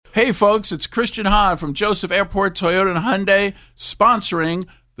Hey folks, it's Christian Hahn from Joseph Airport Toyota and Hyundai sponsoring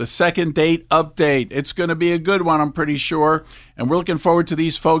the Second Date Update. It's going to be a good one, I'm pretty sure. And we're looking forward to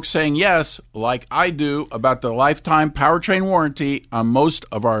these folks saying yes, like I do, about the lifetime powertrain warranty on most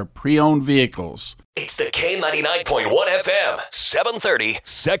of our pre-owned vehicles. It's the K99.1 FM, 730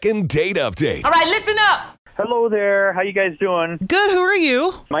 Second Date Update. All right, listen up. Hello there. How you guys doing? Good. Who are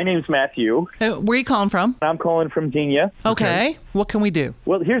you? My name's Matthew. Where are you calling from? I'm calling from Xenia. Okay. What can we do?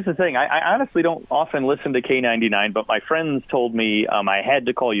 Well, here's the thing. I honestly don't often listen to K99, but my friends told me I had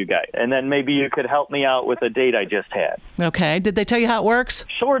to call you guys. And then maybe you could help me out with a date I just had. Okay. Did they tell you how it works?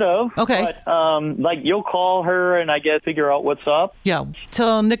 Sort of. Okay. But, you'll call her and I guess figure out what's up. Yeah.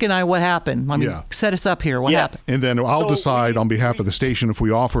 Tell Nick and I what happened. Set us up here. What happened? And then I'll decide on behalf of the station if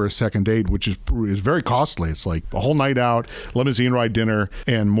we offer a second date, which is very costly. It's like a whole night out, limousine ride, dinner,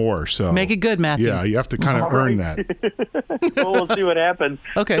 and more. So make it good, Matthew. Yeah, you have to kind of earn that. Well, we'll see what happens.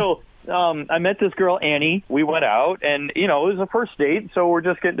 Okay. So I met this girl, Annie. We went out, and, it was a first date, so we're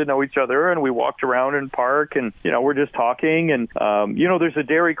just getting to know each other, and we walked around in park, and, we're just talking, and, there's a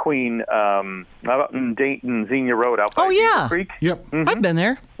Dairy Queen out in Dayton, Xenia Road out by Beaver Creek. Yep. Mm-hmm. I've been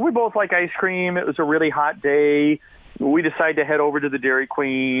there. We both like ice cream. It was a really hot day. We decided to head over to the Dairy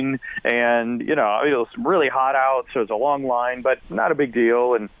Queen, and, it was really hot out, so it was a long line, but not a big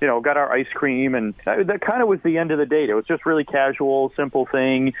deal, and, got our ice cream, and that kind of was the end of the date. It was just really casual, simple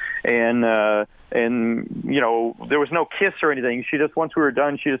thing, and there was no kiss or anything. She just, once we were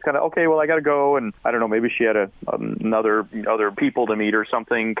done, she just kind of, okay, well, I got to go, and I don't know, maybe she had other people to meet or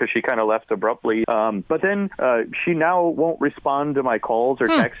something, because she kind of left abruptly. But then she now won't respond to my calls or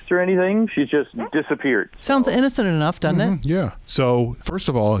texts or anything. She's just disappeared. Sounds innocent enough, doesn't it? Yeah. So, first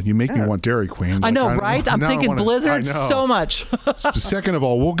of all, you make me want Dairy Queen. I know, right? I'm thinking Blizzard so much. Second of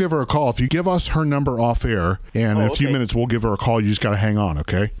all, we'll give her a call. If you give us her number off air, and in a few minutes, we'll give her a call. You just got to hang on,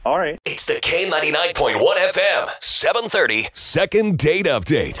 okay? All right. It's the K99.1 FM, 730 Second Date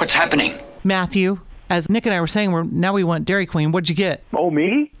Update. What's happening? Matthew, as Nick and I were saying, now we want Dairy Queen. What'd you get? Oh,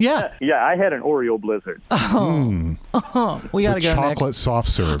 me? Yeah. Yeah, I had an Oreo Blizzard. We got to go, chocolate soft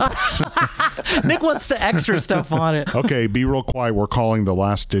serve. Nick wants the extra stuff on it. Okay, be real quiet. We're calling the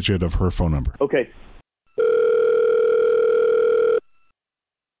last digit of her phone number. Okay.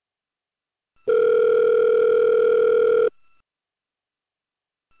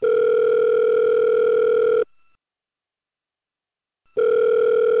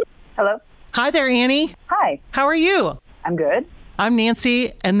 Hello. Hi there, Annie. Hi. How are you? I'm good. I'm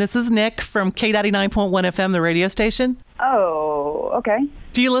Nancy, and this is Nick from K99.1 FM, the radio station. Oh, okay.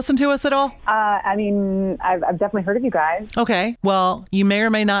 Do you listen to us at all? I've definitely heard of you guys. Okay. Well, you may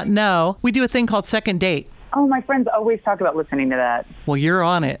or may not know, we do a thing called Second Date. Oh, my friends always talk about listening to that. Well, you're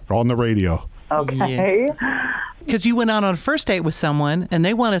on it. On the radio. Okay. Because you went out on a first date with someone, and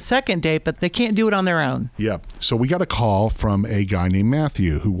they want a second date, but they can't do it on their own. Yep. So we got a call from a guy named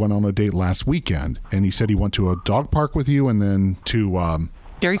Matthew who went on a date last weekend, and he said he went to a dog park with you and then to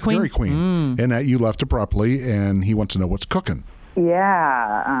Dairy Queen? Dairy Queen. And that you left abruptly, and he wants to know what's cooking.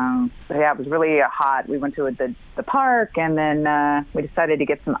 Yeah. It was really hot. We went to the park, and then we decided to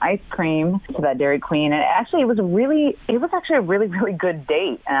get some ice cream to that Dairy Queen. And actually, it was actually a really, really good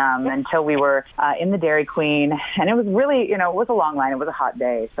date until we were in the Dairy Queen. And it was really, it was a long line. It was a hot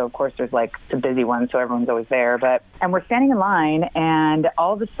day. So, of course, there's it's a busy one, so everyone's always there. And we're standing in line, and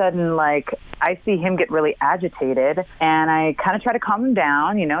all of a sudden, I see him get really agitated, and I kind of try to calm him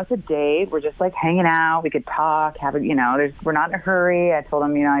down. It's a date. We're just hanging out. We could talk, we're not in a hurry. I told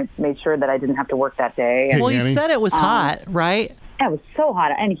him, I made sure that I didn't have to work that day. Hey, well, you Annie. said it was hot, right? It was so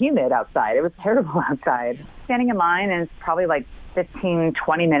hot and humid outside. It was terrible outside. Standing in line, and it's probably 15,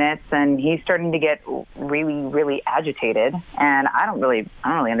 20 minutes, and he's starting to get really, really agitated, and I don't really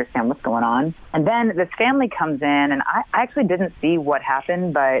understand what's going on. And then this family comes in, and I actually didn't see what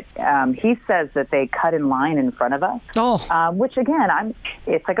happened, but he says that they cut in line in front of us. Oh. Which again,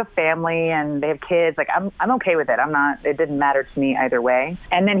 it's like a family, and they have kids. I'm okay with it. It didn't matter to me either way.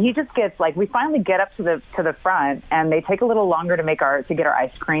 And then he just gets we finally get up to the front, and they take a little longer to get our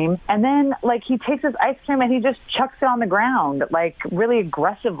ice cream. And then he takes his ice cream and he just chucks it on the ground, really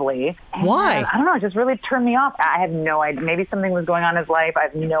aggressively. And why? I don't know. It just really turned me off. I have no idea. Maybe something was going on in his life. I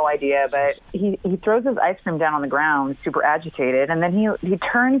have no idea. But he throws his ice cream down on the ground, super agitated, and then he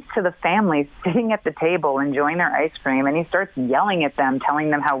turns to the family sitting at the table enjoying their ice cream, and he starts yelling at them,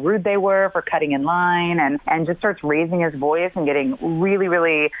 telling them how rude they were for cutting in line, and just starts raising his voice and getting really,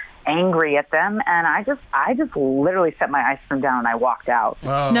 really angry at them. And I just literally set my ice cream down and I walked out.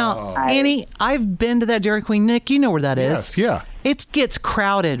 Now, Annie, I've been to that Dairy Queen. Nick, you know where that is. Yes, yeah. It gets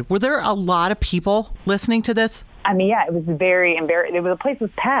crowded. Were there a lot of people listening to this? I mean, yeah, it was very embarrassing. The place was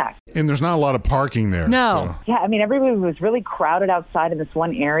packed. And there's not a lot of parking there. No. So. Yeah, I mean, everybody was really crowded outside in this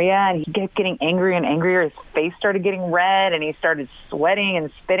one area, and he kept getting angrier and angrier. His face started getting red, and he started sweating and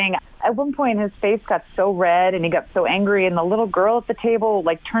spitting. At one point, his face got so red, and he got so angry, and the little girl at the table,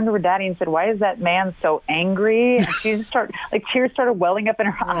 like, turned to her daddy and said, "Why is that man so angry?" And she just started, like, tears started welling up in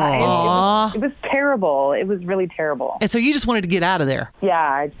her eyes. It was terrible. It was really terrible. And so you just wanted to get out of there.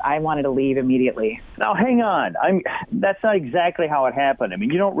 Yeah, I wanted to leave immediately. Now, hang on. That's not exactly how it happened. I mean,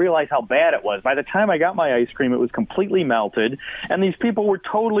 you don't realize how bad it was. By the time I got my ice cream, it was completely melted, and these people were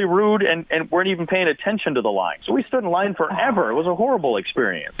totally rude and weren't even paying attention to the line. So we stood in line forever. It was a horrible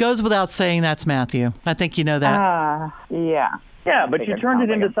experience. Goes without saying that's Matthew. I think you know that. Yeah. Yeah, but you turned it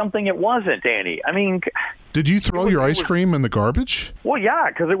into something it wasn't, Danny. I mean... Did you throw your ice cream in the garbage? Well, yeah,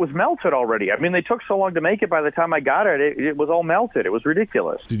 because it was melted already. I mean, they took so long to make it. By the time I got it, it was all melted. It was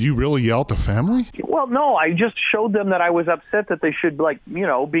ridiculous. Did you really yell at the family? Well, no, I just showed them that I was upset that they should, like,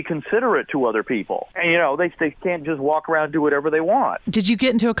 be considerate to other people. And, they can't just walk around and do whatever they want. Did you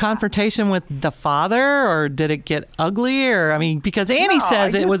get into a confrontation with the father, or did it get ugly? Or, I mean, because Annie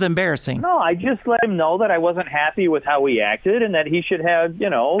says it was embarrassing. No, I just let him know that I wasn't happy with how he acted and that he should have,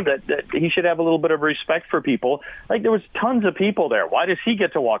 that he should have a little bit of respect for people. Like, there was tons of people there. Why does he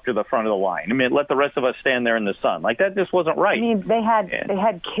get to walk to the front of the line? I mean, let the rest of us stand there in the sun. Like, that just wasn't right. I mean, they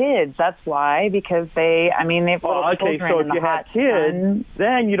had kids. That's why, because they've little children so if in the you hot have kids, sun.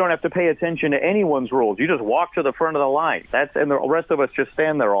 then you don't have to pay attention to anyone's rules. You just walk to the front of the line. And the rest of us just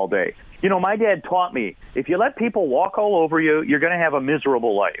stand there all day. My dad taught me, if you let people walk all over you, you're going to have a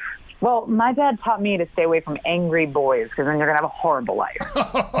miserable life. Well, my dad taught me to stay away from angry boys because then you're going to have a horrible life.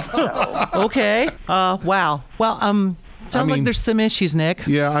 Okay. Wow. Well, sounds like there's some issues, Nick.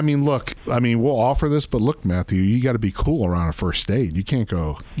 Yeah, look, we'll offer this, but look, Matthew, you got to be cool around a first date. You can't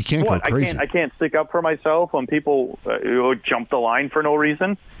go crazy. I can't stick up for myself when people jump the line for no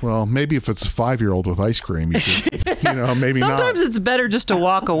reason. Well, maybe if it's a 5-year-old with ice cream, you could, maybe Sometimes not. it's better just to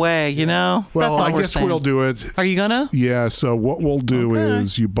walk away, Well, That's all I we're guess saying. we'll do it. Are you gonna? Yeah, so what we'll do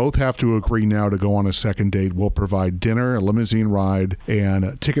is you both have to agree now to go on a second date. We'll provide dinner, a limousine ride,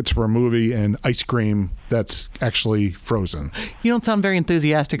 and tickets for a movie and ice cream that's actually frozen. You don't sound very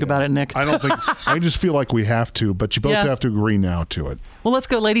enthusiastic about it, Nick. I don't think, I just feel like we have to, but you both have to agree now to it. Well, let's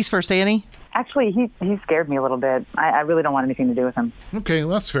go ladies first, Annie. Actually, he scared me a little bit. I really don't want anything to do with him. Okay,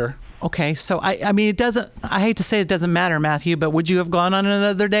 that's fair. Okay, so I mean, I hate to say it doesn't matter, Matthew, but would you have gone on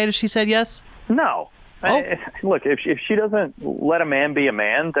another date if she said yes? No. Oh. Look, if she doesn't let a man be a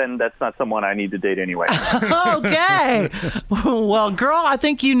man, then that's not someone I need to date anyway. Okay. Well, girl, I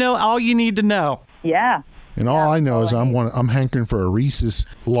think you know all you need to know. Yeah. And all I know is I'm hankering for a Reese's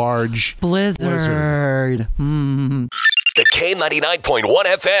large Blizzard. The K99.1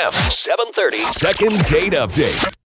 FM, 730. Second date update.